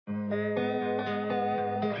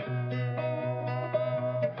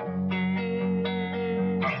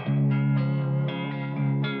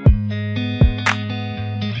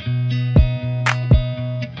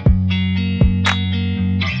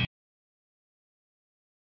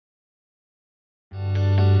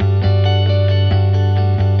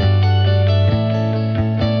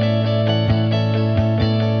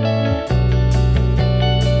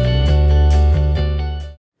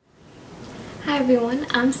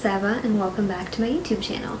Sava and welcome back to my YouTube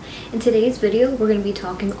channel. In today's video, we're going to be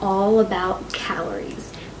talking all about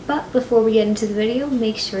calories. But before we get into the video,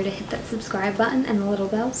 make sure to hit that subscribe button and the little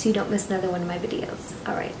bell so you don't miss another one of my videos.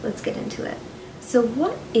 Alright, let's get into it. So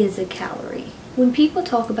what is a calorie? When people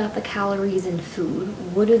talk about the calories in food,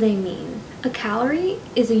 what do they mean? A calorie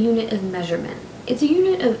is a unit of measurement. It's a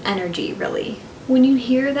unit of energy, really. When you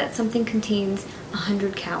hear that something contains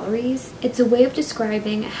 100 calories, it's a way of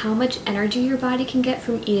describing how much energy your body can get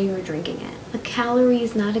from eating or drinking it. A calorie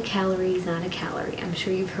is not a calorie is not a calorie. I'm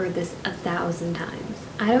sure you've heard this 1,000 times.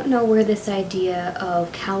 I don't know where this idea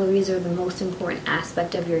of calories are the most important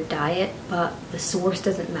aspect of your diet, but the source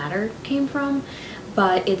doesn't matter came from,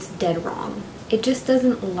 but it's dead wrong. It just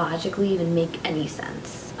doesn't logically even make any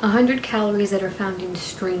sense. 100 calories that are found in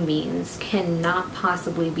string beans cannot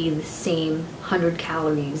possibly be the same 100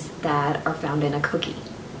 calories that are found in a cookie.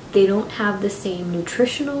 They don't have the same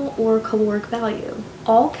nutritional or caloric value.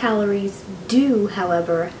 All calories do,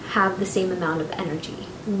 however, have the same amount of energy.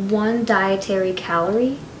 One dietary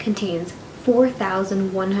calorie contains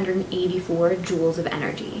 4,184 joules of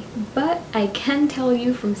energy. But I can tell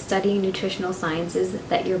you from studying nutritional sciences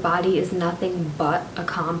that your body is nothing but a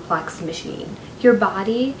complex machine. Your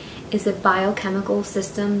body is a biochemical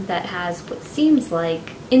system that has what seems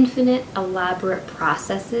like infinite elaborate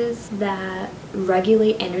processes that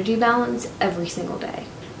regulate energy balance every single day.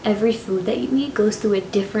 Every food that you eat goes through a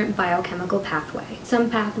different biochemical pathway. Some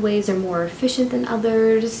pathways are more efficient than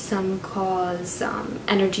others, some cause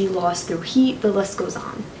energy loss through heat, the list goes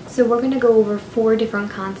on. So we're going to go over 4 different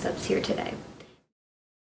concepts here today.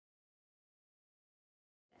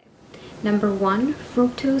 Number 1,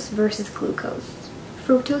 fructose versus glucose.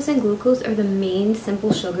 Fructose and glucose are the main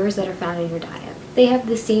simple sugars that are found in your diet. They have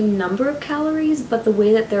the same number of calories, but the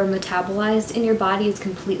way that they're metabolized in your body is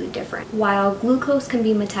completely different. While glucose can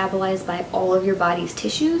be metabolized by all of your body's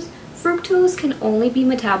tissues, fructose can only be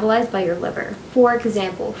metabolized by your liver. For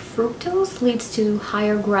example, fructose leads to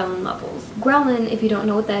higher ghrelin levels. Ghrelin, if you don't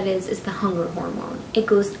know what that is the hunger hormone. It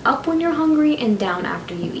goes up when you're hungry and down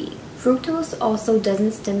after you eat. Fructose also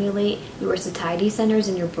doesn't stimulate your satiety centers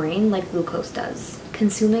in your brain like glucose does.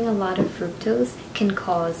 Consuming a lot of fructose can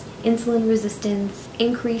cause insulin resistance,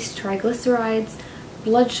 increased triglycerides,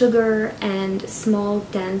 blood sugar, and small,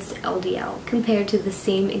 dense LDL compared to the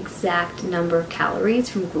same exact number of calories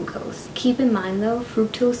from glucose. Keep in mind though,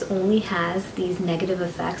 fructose only has these negative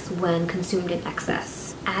effects when consumed in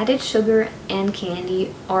excess. Added sugar and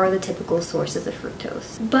candy are the typical sources of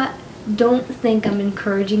fructose. But don't think I'm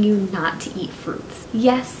encouraging you not to eat fruits.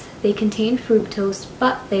 Yes, they contain fructose,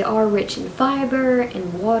 but they are rich in fiber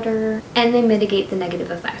and water, and they mitigate the negative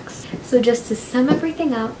effects. So just to sum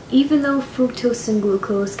everything up, even though fructose and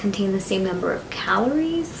glucose contain the same number of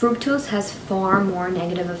calories, fructose has far more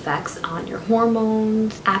negative effects on your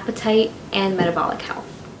hormones, appetite, and metabolic health.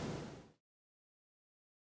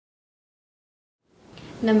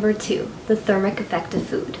 Number 2, the thermic effect of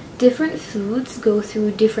food. Different foods go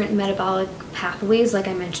through different metabolic pathways like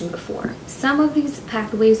I mentioned before. Some of these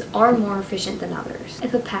pathways are more efficient than others.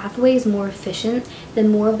 If a pathway is more efficient, then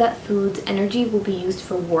more of that food's energy will be used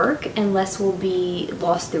for work and less will be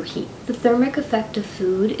lost through heat. The thermic effect of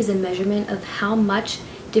food is a measurement of how much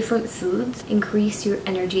different foods increase your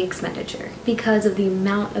energy expenditure because of the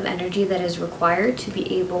amount of energy that is required to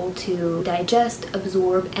be able to digest,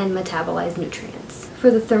 absorb, and metabolize nutrients. For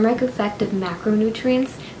the thermic effect of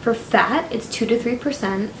macronutrients, for fat it's 2 to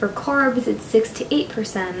 3%, for carbs it's 6 to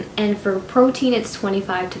 8%, and for protein it's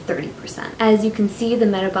 25 to 30%. As you can see, the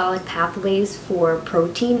metabolic pathways for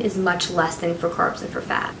protein is much less than for carbs and for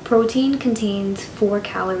fat. Protein contains 4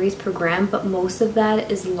 calories per gram, but most of that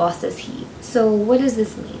is lost as heat. So what does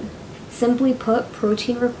this mean? Simply put,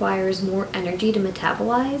 protein requires more energy to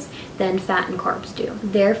metabolize than fat and carbs do.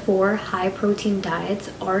 Therefore, high protein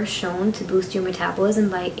diets are shown to boost your metabolism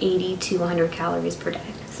by 80 to 100 calories per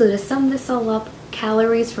day. So to sum this all up,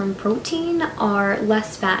 calories from protein are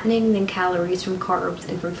less fattening than calories from carbs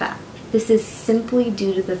and from fat. This is simply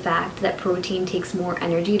due to the fact that protein takes more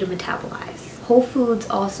energy to metabolize. Whole foods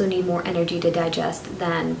also need more energy to digest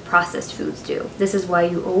than processed foods do. This is why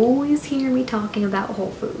you always hear me talking about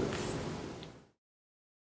whole foods.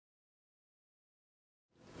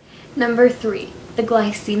 Number 3, the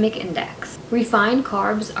glycemic index. Refined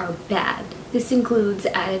carbs are bad. This includes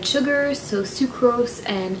added sugars, so sucrose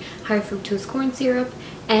and high fructose corn syrup,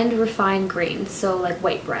 and refined grains, so like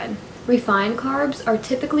white bread. Refined carbs are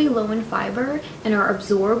typically low in fiber and are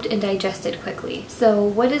absorbed and digested quickly. So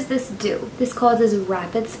what does this do? This causes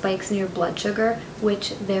rapid spikes in your blood sugar,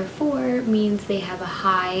 which therefore means they have a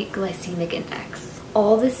high glycemic index.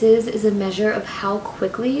 All this is a measure of how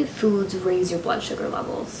quickly foods raise your blood sugar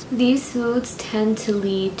levels. These foods tend to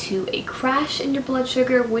lead to a crash in your blood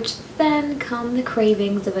sugar, which then come the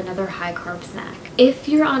cravings of another high carb snack. If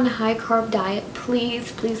you're on a high carb diet,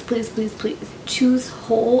 please choose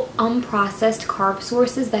whole, unprocessed carb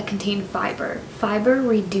sources that contain fiber. Fiber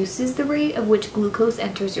reduces the rate at which glucose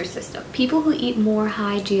enters your system. People who eat more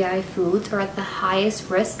high GI foods are at the highest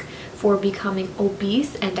risk for becoming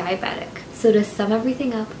obese and diabetic. So to sum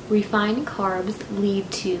everything up, refined carbs lead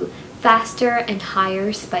to faster and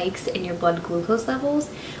higher spikes in your blood glucose levels,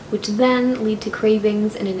 which then lead to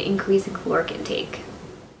cravings and an increase in caloric intake.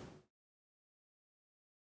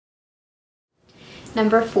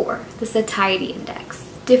 Number 4, the satiety index.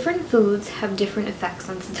 Different foods have different effects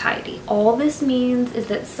on satiety. All this means is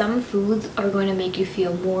that some foods are going to make you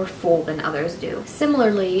feel more full than others do.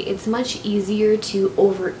 Similarly, it's much easier to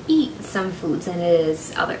overeat some foods than it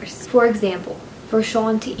is others. For example, for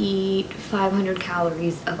Sean to eat 500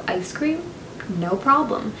 calories of ice cream, no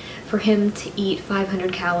problem. For him to eat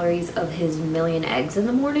 500 calories of his million eggs in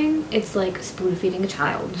the morning, it's like spoon feeding a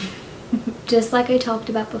child. Just like I talked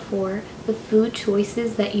about before, the food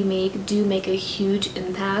choices that you make do make a huge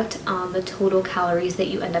impact on the total calories that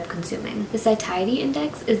you end up consuming. The satiety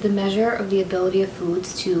index is the measure of the ability of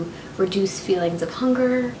foods to reduce feelings of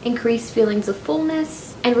hunger, increase feelings of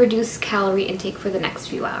fullness, and reduce calorie intake for the next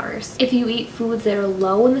few hours. If you eat foods that are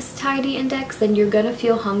low in the satiety index, then you're gonna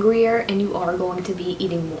feel hungrier and you are going to be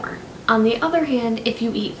eating more. On the other hand, if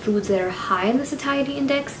you eat foods that are high in the satiety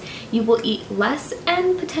index, you will eat less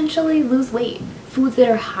and potentially lose weight. Foods that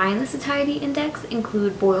are high in the satiety index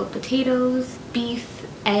include boiled potatoes, beef,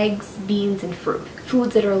 eggs, beans, and fruit.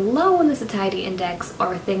 Foods that are low in the satiety index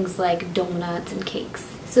are things like donuts and cakes.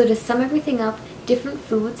 So to sum everything up, different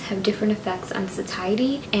foods have different effects on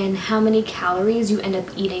satiety and how many calories you end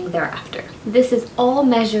up eating thereafter. This is all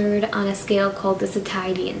measured on a scale called the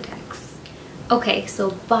satiety index. Okay,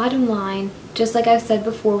 so bottom line, just like I've said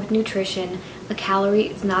before with nutrition, a calorie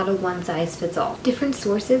is not a one-size-fits-all. Different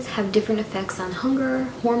sources have different effects on hunger,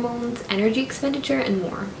 hormones, energy expenditure, and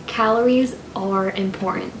more. Calories are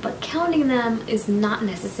important, but counting them is not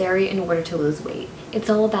necessary in order to lose weight. It's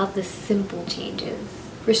all about the simple changes.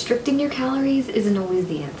 Restricting your calories isn't always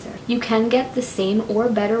the answer. You can get the same or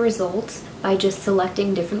better results by just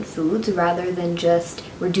selecting different foods rather than just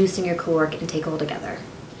reducing your caloric intake altogether.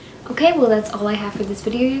 Okay, well that's all I have for this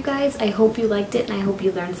video, you guys. I hope you liked it and I hope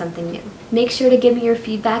you learned something new. Make sure to give me your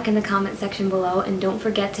feedback in the comment section below and don't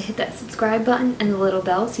forget to hit that subscribe button and the little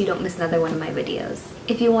bell so you don't miss another one of my videos.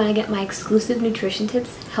 If you want to get my exclusive nutrition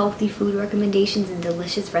tips, healthy food recommendations, and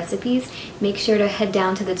delicious recipes, make sure to head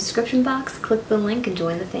down to the description box, click the link, and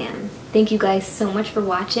join the fam. Thank you guys so much for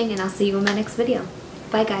watching and I'll see you in my next video.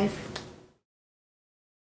 Bye guys.